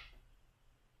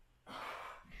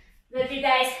 Good, you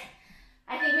guys.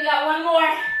 I think we got one more.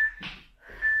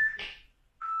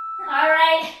 All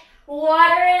right,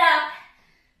 water it up.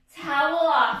 Towel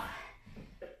off.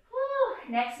 Woo,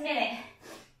 next minute.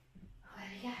 What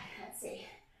do we got? Let's see.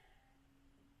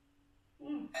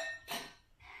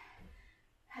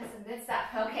 That's some good stuff.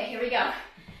 Okay, here we go.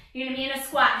 You're gonna be in a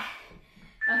squat.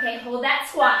 Okay, hold that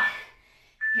squat.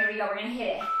 Here we go, we're gonna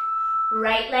hit it.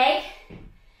 Right leg,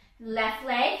 left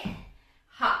leg,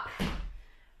 hop.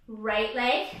 Right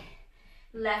leg,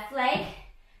 left leg,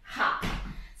 hop.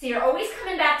 So you're always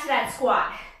coming back to that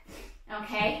squat,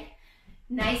 okay?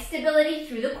 Nice stability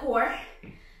through the core.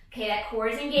 Okay, that core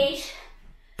is engaged.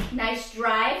 Nice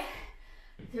drive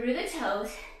through the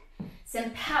toes.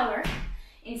 Some power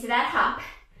into that hop.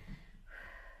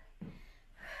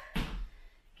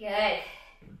 Good.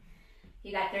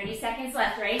 You got 30 seconds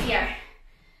left right here.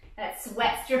 That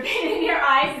sweat's dripping in your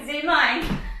eyes, it's in mine.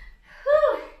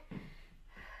 Whew.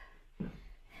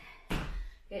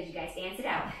 Good, you guys dance it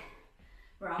out.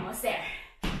 We're almost there.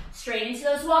 Straight into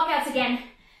those walkouts again.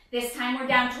 This time we're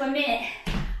down to 1 minute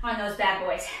on those bad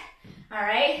boys. All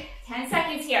right, 10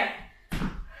 seconds here.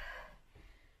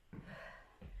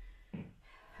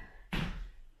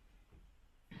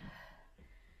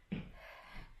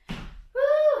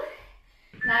 Woo!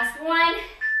 Last one.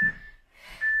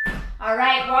 All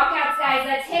right, walkouts, guys,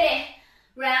 let's hit it.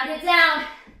 Round it down,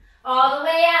 all the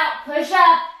way out, push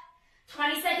up.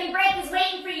 20-second break is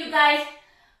waiting for you guys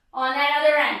on that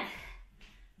other end.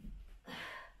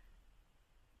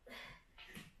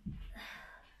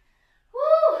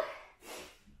 Woo!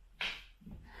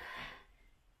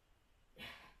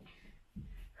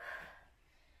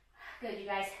 Good, you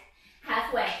guys.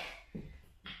 Halfway.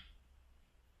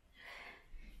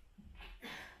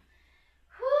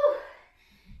 Woo!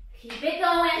 Keep it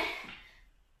going.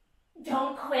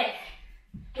 Don't quit.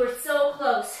 We're so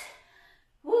close.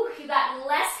 Woo, you got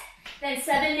less than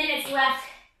 7 minutes left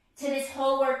to this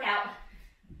whole workout.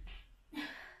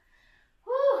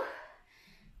 Woo.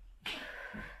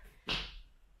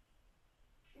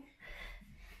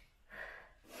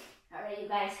 All right, you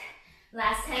guys,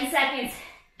 last 10 seconds.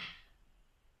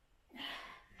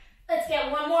 Let's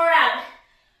get one more out.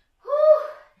 Woo.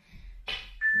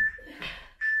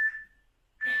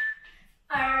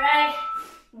 All right,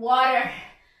 water.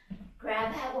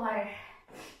 Grab that water.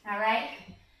 All right,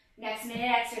 next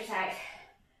minute exercise.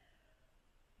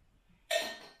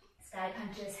 Sky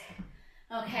punches.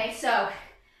 Okay, so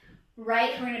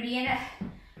right, we're gonna be in a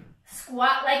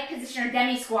squat-like position or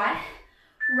demi-squat.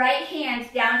 Right hand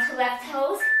down to left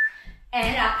toes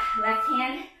and up. Left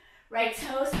hand, right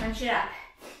toes, punch it up.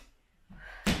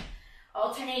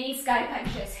 Alternating sky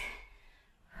punches.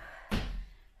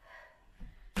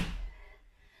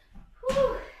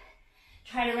 Whew.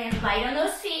 Try to land light on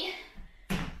those feet.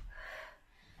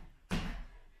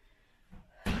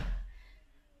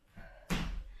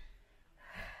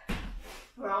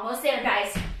 We're almost there,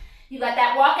 guys. You got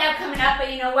that walkout coming up,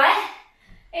 but you know what?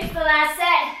 It's the last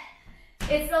set.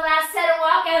 It's the last set of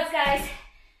walkouts, guys.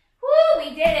 Woo, we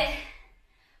did it.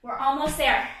 We're almost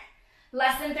there.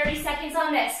 Less than 30 seconds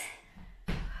on this.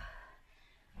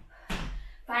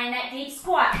 Find that deep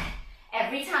squat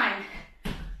every time.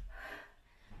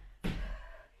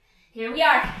 Here we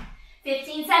are,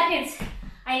 15 seconds.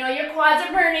 I know your quads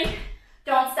are burning.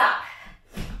 Don't stop.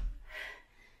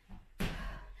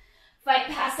 Fight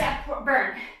past that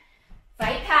burn.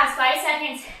 Fight past 5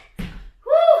 seconds.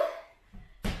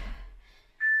 Woo!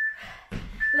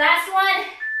 Last one.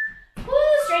 Woo!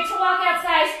 Straight to walkouts,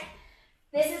 guys.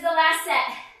 This is the last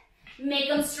set. Make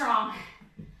them strong.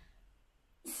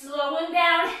 Slow them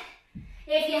down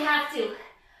if you have to,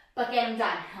 but get them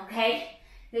done, okay?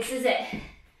 This is it.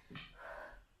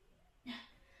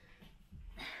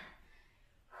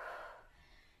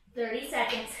 "30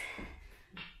 seconds.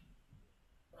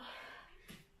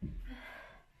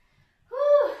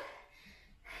 Whew.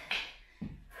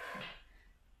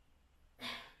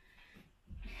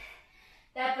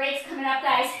 That break's coming up,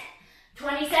 guys.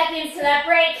 20 seconds to that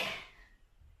break.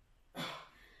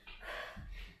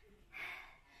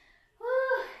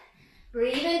 Whew.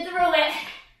 Breathing through it.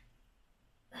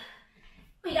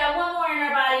 We got one more in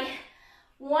our body.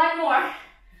 One more.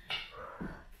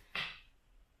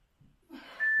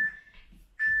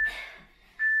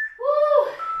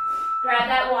 Grab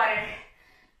that water.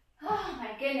 Oh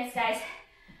my goodness, guys.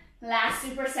 Last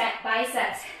superset,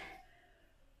 biceps.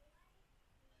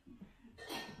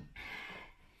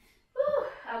 Woo.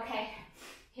 Okay,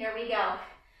 here we go.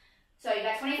 So you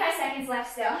got 25 seconds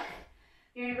left still.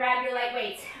 You're gonna grab your light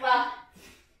weights. Well,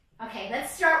 okay,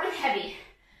 let's start with heavy.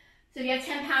 So if you have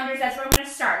 10 pounders, that's where I'm gonna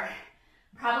start.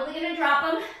 Probably gonna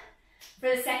drop them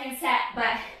for the second set,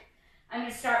 but I'm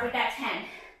gonna start with that 10.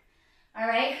 All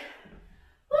right?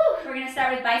 Woo, we're gonna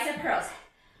start with bicep curls.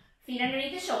 Feet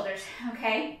underneath the shoulders,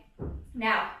 okay?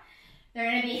 Now, they're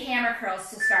gonna be hammer curls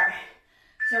to start.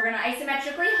 So we're gonna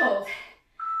isometrically hold.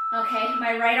 Okay,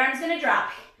 my right arm's gonna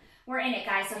drop. We're in it,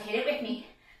 guys, so hit it with me.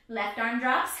 Left arm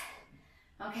drops.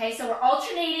 Okay, so we're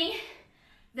alternating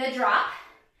the drop,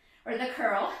 or the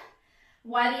curl,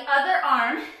 while the other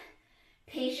arm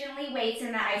patiently waits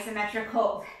in the isometric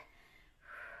hold.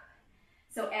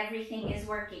 So everything is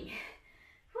working.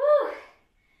 Woo!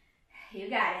 You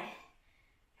got it.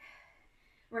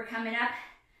 We're coming up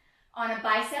on a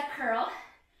bicep curl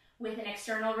with an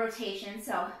external rotation.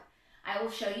 So I will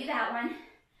show you that one.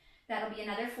 That'll be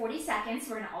another 40 seconds.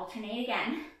 We're gonna alternate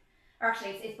again. Or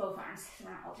actually, it's both arms, so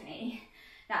we're not alternating.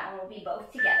 That one will be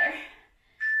both together.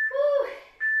 Woo!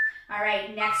 All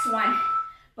right, next one.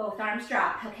 Both arms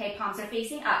drop. Okay, palms are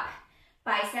facing up.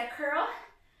 Bicep curl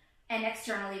and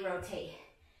externally rotate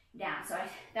down. So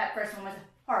that first one was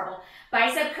horrible.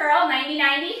 Bicep curl,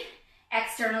 90-90.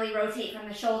 Externally rotate from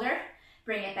the shoulder.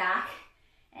 Bring it back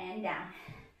and down.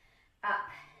 Up,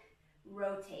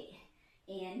 rotate,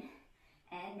 in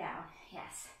and down.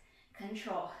 Yes,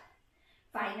 control.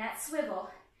 Find that swivel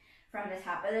from the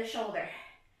top of the shoulder.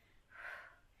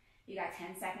 You got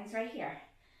 10 seconds right here.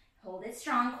 Hold it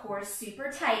strong, core is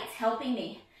super tight. It's helping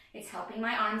me. It's helping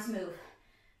my arms move.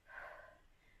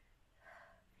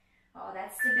 Oh,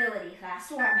 that stability.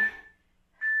 Last one.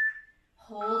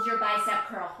 Hold your bicep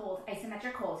curl. Hold,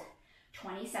 isometric hold.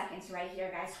 20 seconds right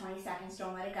here, guys. 20 seconds,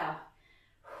 don't let it go.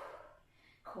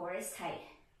 Core is tight.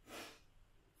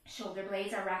 Shoulder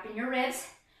blades are wrapping your ribs.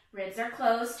 Ribs are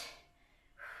closed.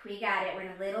 We got it. We're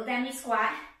in a little demi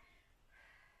squat.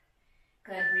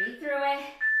 Good, breathe through it.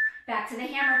 Back to the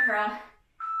hammer curl.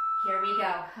 Here we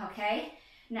go, okay?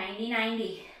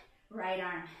 90-90. Right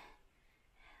arm.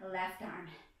 Left arm.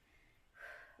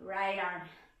 Right arm.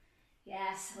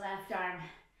 Yes, left arm.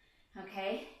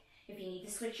 Okay? If you need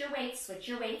to switch your weights, switch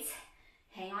your weights.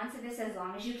 Hang on to this as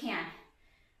long as you can.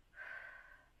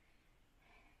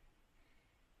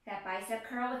 That bicep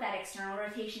curl with that external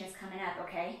rotation is coming up,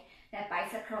 okay? That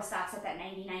bicep curl stops at that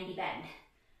 90-90 bend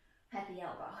at the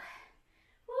elbow.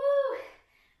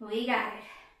 Woo! We got it.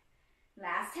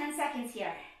 Last 10 seconds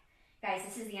here. Guys,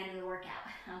 this is the end of the workout,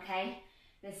 okay?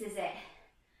 This is it.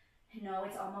 No,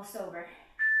 it's almost over.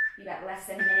 You got less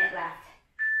than a minute left.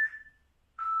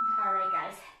 All right,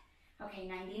 guys. Okay,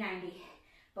 90-90.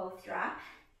 Both drop.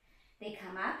 They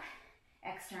come up.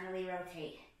 Externally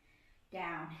rotate.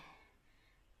 Down.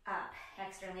 Up.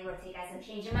 Externally rotate. Guys, I'm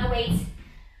changing my weights.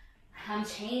 I'm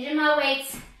changing my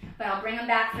weights, but I'll bring them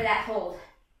back for that hold.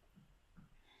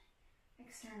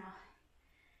 External.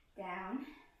 Down.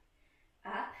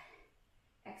 Up.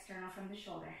 External from the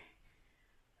shoulder.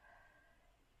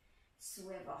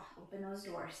 Swivel. Open those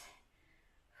doors.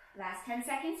 Last 10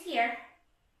 seconds here.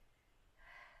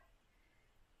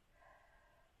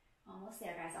 Almost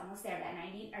there, guys, almost there. That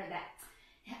 90, or that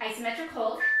isometric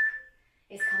hold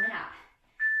is coming up.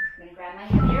 I'm gonna grab my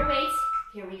heavier weight.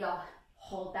 Here we go.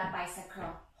 Hold that bicep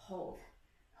curl. Hold.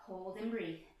 Hold and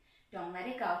breathe. Don't let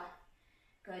it go.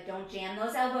 Good, don't jam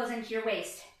those elbows into your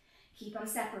waist. Keep them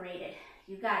separated.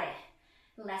 You got it.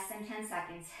 Less than 10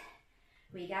 seconds.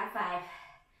 We got 5,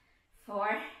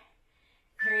 4,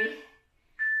 3,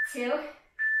 2. Woo,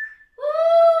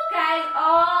 guys,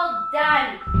 all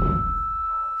done.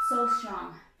 So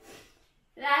strong.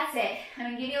 That's it. I'm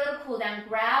gonna give you a little cool down.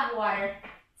 Grab water,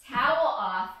 towel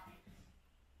off.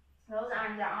 Those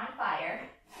arms are on fire.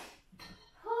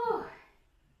 Whew.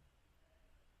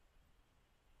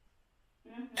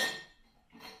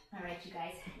 All right, you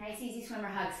guys. Nice, easy swimmer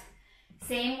hugs.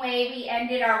 Same way we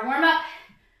ended our warm up.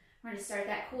 We're gonna start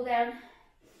that cool down.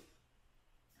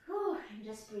 Whew, and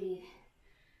just breathe.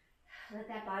 Let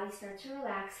that body start to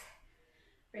relax.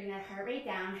 Bring that heart rate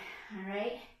down. All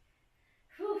right.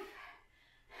 Whew.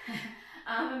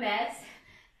 I'm a mess.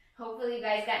 Hopefully you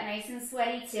guys got nice and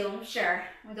sweaty too, I'm sure.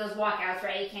 With those walkouts,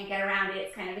 right? You can't get around it.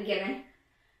 It's kind of a given.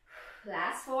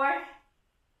 Last 4.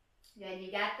 Good,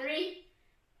 you got 3.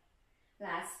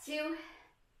 Last 2.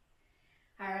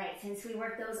 All right, since we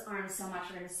worked those arms so much,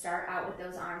 we're gonna start out with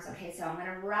those arms. Okay, so I'm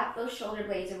gonna wrap those shoulder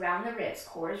blades around the ribs.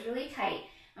 Core is really tight.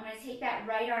 I'm gonna take that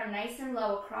right arm nice and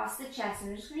low across the chest,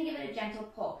 and I'm just gonna give it a gentle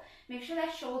pull. Make sure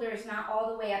that shoulder is not all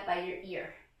the way up by your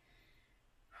ear.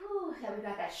 Whew, that we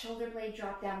got that shoulder blade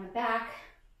drop down the back.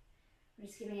 I'm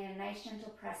just giving it a nice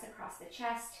gentle press across the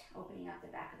chest, opening up the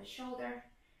back of the shoulder.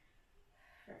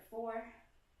 For 4,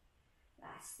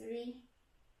 last 3,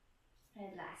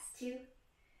 and last 2.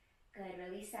 Good,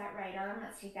 release that right arm.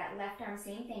 Let's take that left arm,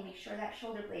 same thing. Make sure that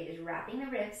shoulder blade is wrapping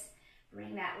the ribs.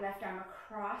 Bring that left arm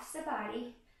across the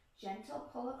body. Gentle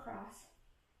pull across.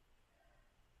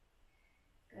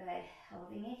 Good,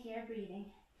 holding it here, breathing.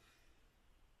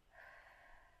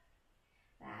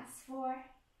 Last 4.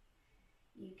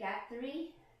 You got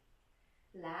 3.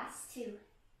 Last 2.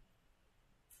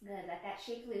 Good, let that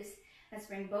shake loose. Let's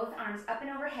bring both arms up and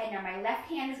overhead. Now my left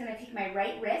hand is going to take my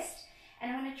right wrist,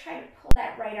 and I'm going to try to pull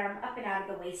that right arm up and out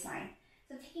of the waistline.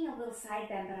 So I'm taking a little side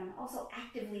bend, but I'm also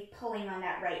actively pulling on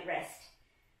that right wrist.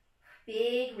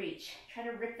 Big reach. Try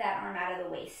to rip that arm out of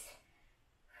the waist.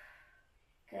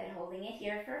 Good, holding it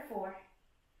here for 4.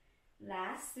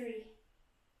 Last 3.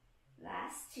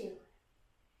 Last 2.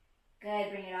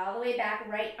 Good, bring it all the way back.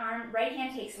 Right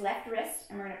hand takes left wrist,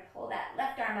 and we're going to pull that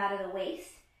left arm out of the waist.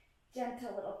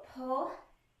 Gentle little pull.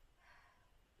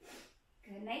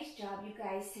 Good, nice job, you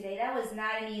guys, today. That was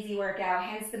not an easy workout,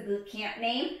 hence the boot camp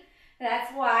name.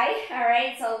 That's why, all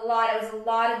right? It was a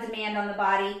lot of demand on the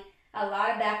body, a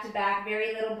lot of back-to-back,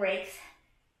 very little breaks.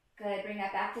 Good, bring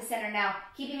that back to center now.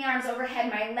 Keeping the arms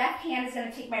overhead, my left hand is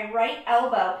going to take my right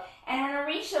elbow, and I'm going to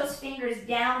reach those fingers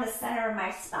down the center of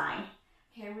my spine.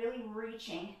 Okay, really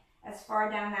reaching as far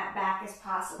down that back as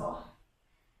possible.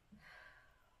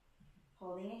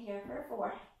 Holding it here for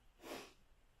 4.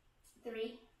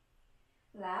 3.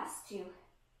 Last 2.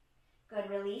 Good,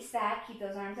 release that. Keep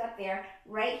those arms up there.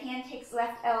 Right hand takes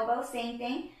left elbow, same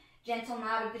thing. Gentle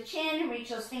nod of the chin. Reach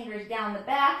those fingers down the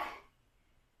back.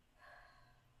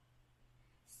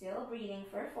 Still breathing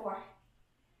for 4.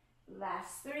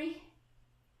 Last 3.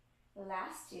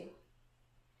 Last 2.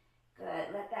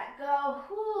 Good, let that go.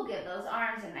 Whew, give those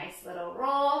arms a nice little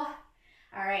roll.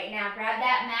 All right, now grab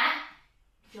that mat.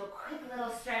 Do a quick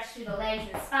little stretch through the legs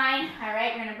and spine. All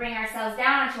right, we're gonna bring ourselves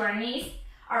down onto our knees.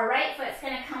 Our right foot's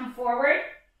gonna come forward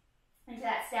into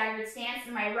that staggered stance,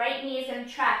 and my right knee is gonna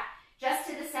track just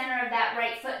to the center of that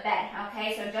right foot bed,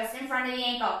 okay? So just in front of the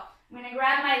ankle. I'm gonna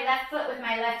grab my left foot with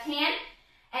my left hand,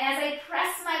 and as I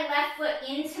press my left foot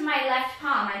into my left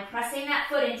palm, I'm pressing that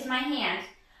foot into my hand,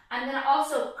 I'm gonna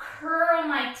also curl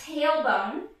my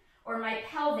tailbone or my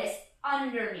pelvis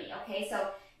under me, okay?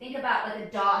 So think about like a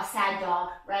dog, sad dog,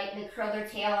 right? They curl their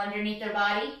tail underneath their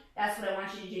body. That's what I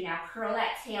want you to do now. Curl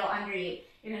that tail under you.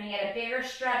 You're gonna get a bigger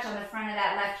stretch on the front of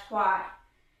that left quad.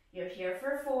 You're here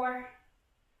for 4.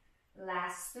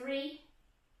 Last 3.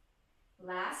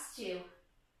 Last 2.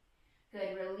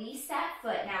 Good, release that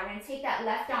foot. Now we're gonna take that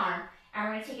left arm and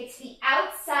we're gonna take it to the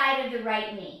outside of the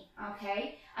right knee,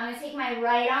 okay? I'm gonna take my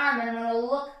right arm and I'm gonna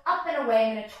look up and away.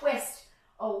 I'm gonna twist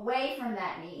away from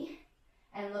that knee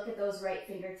and look at those right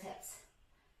fingertips.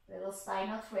 Little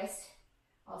spinal twist.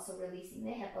 Also releasing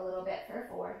the hip a little bit for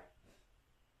 4.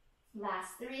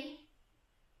 Last 3,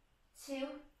 2.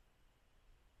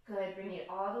 Good, bring it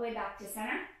all the way back to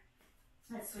center.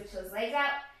 Let's switch those legs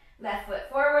out. Left foot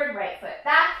forward, right foot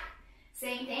back.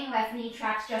 Same thing, left knee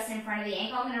tracks just in front of the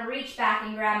ankle. I'm gonna reach back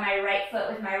and grab my right foot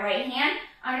with my right hand.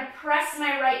 I'm gonna press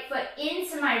my right foot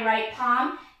into my right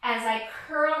palm as I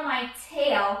curl my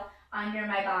tail under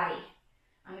my body.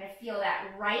 I'm gonna feel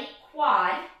that right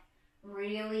quad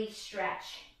really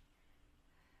stretch.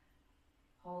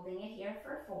 Holding it here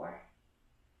for 4.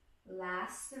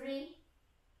 Last 3,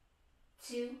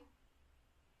 2.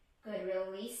 Good,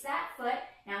 release that foot.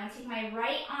 Now I'm gonna take my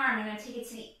right arm, I'm gonna take it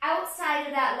to the outside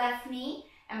of that left knee,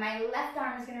 and my left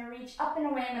arm is gonna reach up and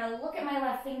away. I'm gonna look at my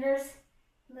left fingers,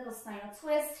 little spinal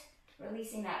twist,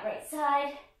 releasing that right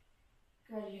side.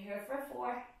 Good, you're here for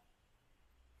 4,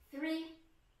 3,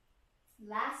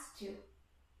 last 2.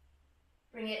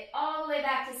 Bring it all the way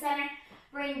back to center.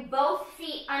 Bring both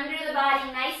feet under the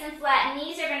body, nice and flat.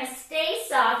 Knees are gonna stay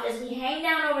soft as we hang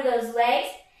down over those legs.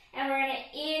 And we're gonna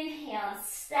inhale and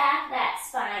stack that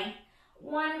spine,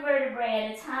 1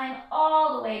 vertebrae at a time,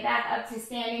 all the way back up to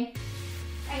standing.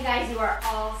 And guys, you are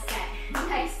all set.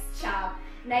 Nice job.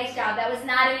 Nice job. That was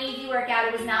not an easy workout.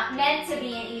 It was not meant to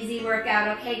be an easy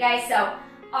workout, okay guys? So,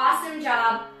 awesome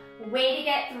job. Way to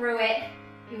get through it.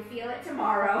 You'll feel it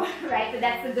tomorrow, right? But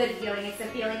that's the good feeling. It's the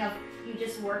feeling of you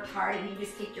just worked hard and you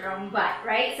just kicked your own butt,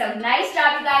 right? So nice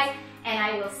job, you guys, and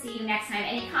I will see you next time.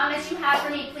 Any comments you have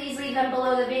for me, please leave them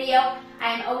below the video.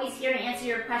 I am always here to answer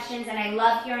your questions, and I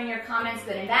love hearing your comments,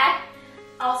 good and bad.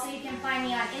 Also, you can find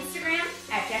me on Instagram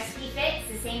at JessPFit.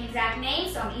 It's the same exact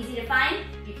name, so I'm easy to find.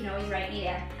 You can always write me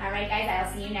there. All right, guys,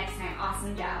 I'll see you next time.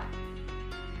 Awesome job.